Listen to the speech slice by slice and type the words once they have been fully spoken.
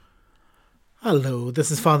Hello, this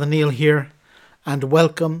is Father Neil here, and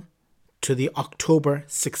welcome to the October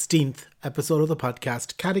 16th episode of the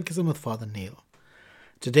podcast Catechism with Father Neil.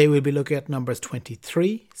 Today we'll be looking at numbers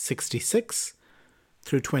 2366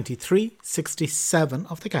 through 2367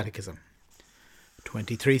 of the Catechism.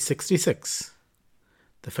 2366.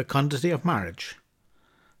 The fecundity of marriage.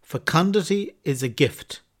 Fecundity is a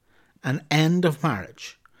gift, an end of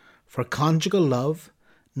marriage, for conjugal love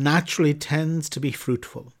naturally tends to be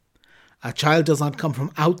fruitful. A child does not come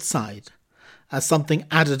from outside as something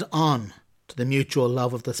added on to the mutual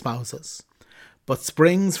love of the spouses, but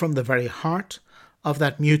springs from the very heart of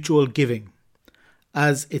that mutual giving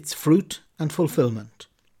as its fruit and fulfillment.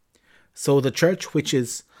 So the Church, which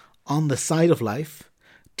is on the side of life,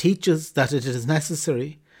 teaches that it is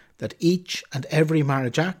necessary that each and every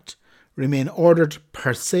marriage act remain ordered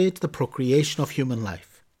per se to the procreation of human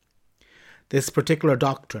life. This particular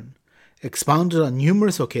doctrine, expounded on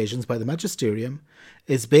numerous occasions by the Magisterium,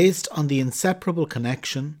 is based on the inseparable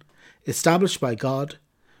connection established by God,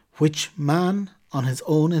 which man, on his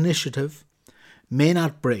own initiative, may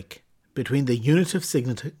not break, between the unitive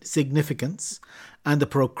significance and the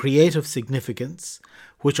procreative significance,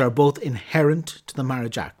 which are both inherent to the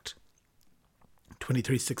marriage act.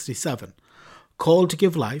 2367. Called to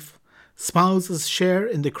give life, spouses share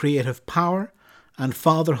in the creative power and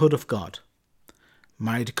fatherhood of God.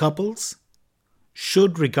 Married couples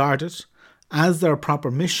should regard it as their proper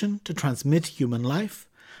mission to transmit human life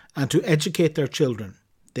and to educate their children.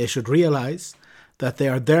 They should realize that they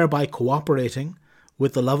are thereby cooperating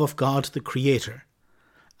with the love of God the Creator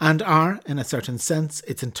and are, in a certain sense,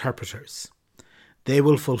 its interpreters. They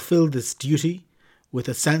will fulfill this duty with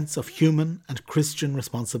a sense of human and Christian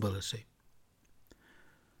responsibility.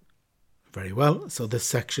 Very well, so this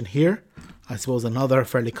section here, I suppose another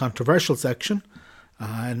fairly controversial section.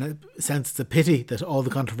 In a sense, it's a pity that all the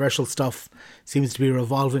controversial stuff seems to be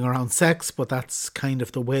revolving around sex, but that's kind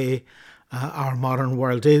of the way our modern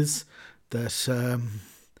world is, that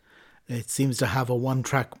it seems to have a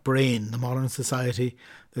one-track brain, the modern society,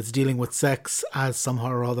 that's dealing with sex as somehow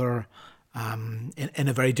or other in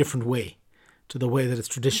a very different way to the way that it's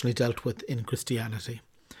traditionally dealt with in Christianity.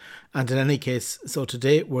 And in any case, so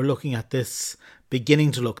today we're looking at this,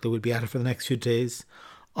 beginning to look, that we'll be at it for the next few days,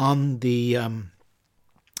 on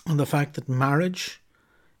the fact that marriage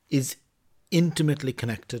is intimately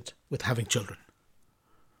connected with having children.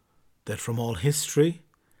 That from all history,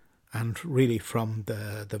 and really from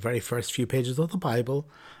the very first few pages of the Bible,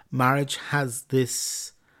 marriage has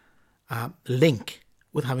this link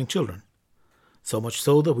with having children. So much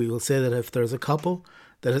so that we will say that if there's a couple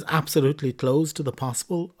that is absolutely closed to the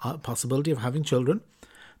possibility of having children,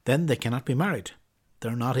 then they cannot be married.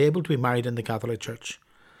 They're not able to be married in the Catholic Church.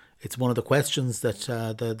 It's one of the questions that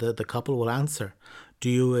the couple will answer.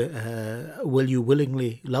 Will you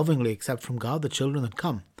willingly, lovingly accept from God the children that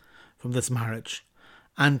come from this marriage?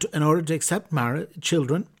 And in order to accept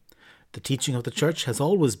children, the teaching of the Church has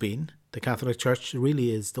always been, the Catholic Church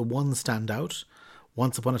really is the one standout.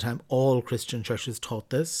 Once upon a time, all Christian churches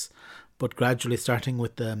taught this, but gradually starting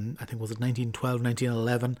with, I think was it 1912,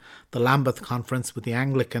 1911, the Lambeth Conference with the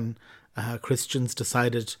Anglican Christians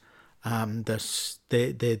decided that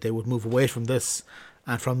they would move away from this,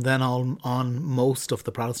 and from then on most of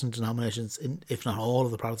the Protestant denominations, if not all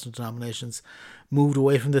of the Protestant denominations, moved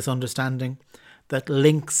away from this understanding that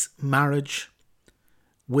links marriage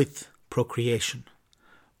with procreation,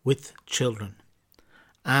 with children,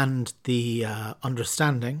 and the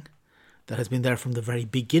understanding that has been there from the very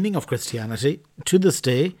beginning of Christianity to this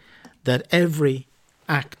day, that every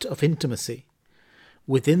act of intimacy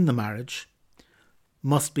within the marriage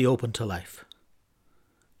must be open to life.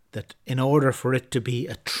 That in order for it to be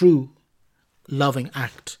a true loving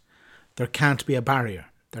act, there can't be a barrier.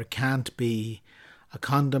 There can't be a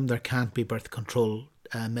condom, there can't be birth control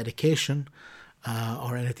medication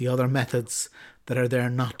or any of the other methods that are there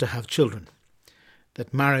not to have children.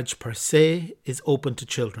 That marriage per se is open to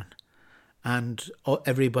children, and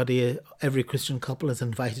every Christian couple is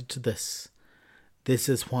invited to this. This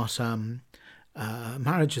is what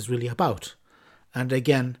marriage is really about. And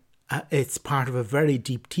again, it's part of a very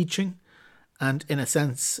deep teaching, and in a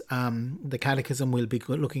sense, the Catechism, we'll be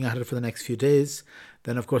looking at it for the next few days.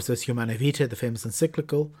 Then, of course, there's Humanae Vitae, the famous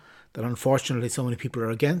encyclical, that unfortunately so many people are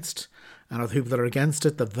against, and of the people that are against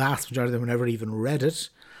it, the vast majority of them have never even read it,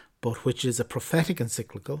 but which is a prophetic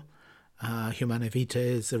encyclical. Humanae Vitae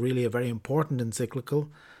is really a very important encyclical.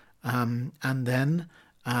 And then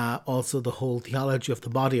also the whole theology of the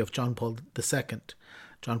body of John Paul II.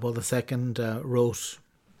 John Paul II wrote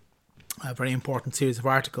a very important series of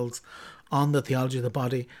articles on the theology of the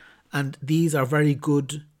body, and these are very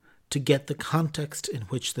good to get the context in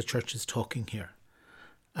which the church is talking here.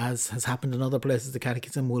 As has happened in other places, the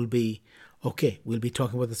catechism will be, okay, we'll be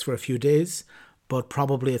talking about this for a few days, but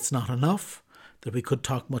probably it's not enough, that we could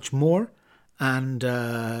talk much more. And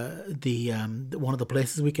one of the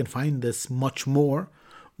places we can find this much more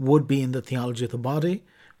would be in the Theology of the Body,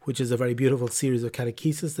 which is a very beautiful series of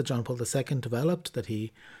catechesis that John Paul II developed, that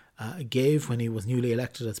he gave when he was newly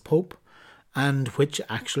elected as Pope, and which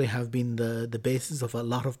actually have been the basis of a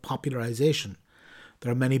lot of popularization.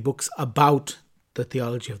 There are many books about the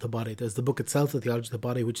theology of the body. There's the book itself, The Theology of the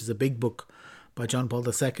Body, which is a big book by John Paul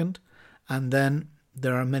II. And then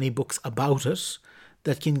there are many books about it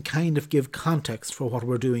that can kind of give context for what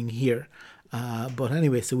we're doing here. But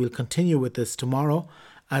anyway, so we'll continue with this tomorrow.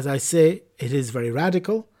 As I say, it is very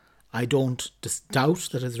radical. I don't doubt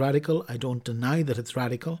that it's radical. I don't deny that it's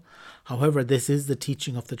radical. However, this is the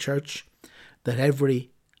teaching of the church, that every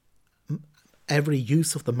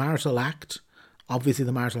use of the marital act, obviously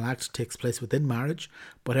the marital act takes place within marriage,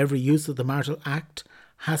 but every use of the marital act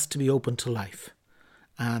has to be open to life.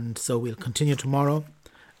 And so we'll continue tomorrow.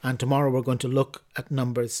 And tomorrow we're going to look at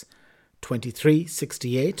numbers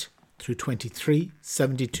 2368 through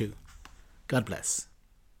 2372. God bless.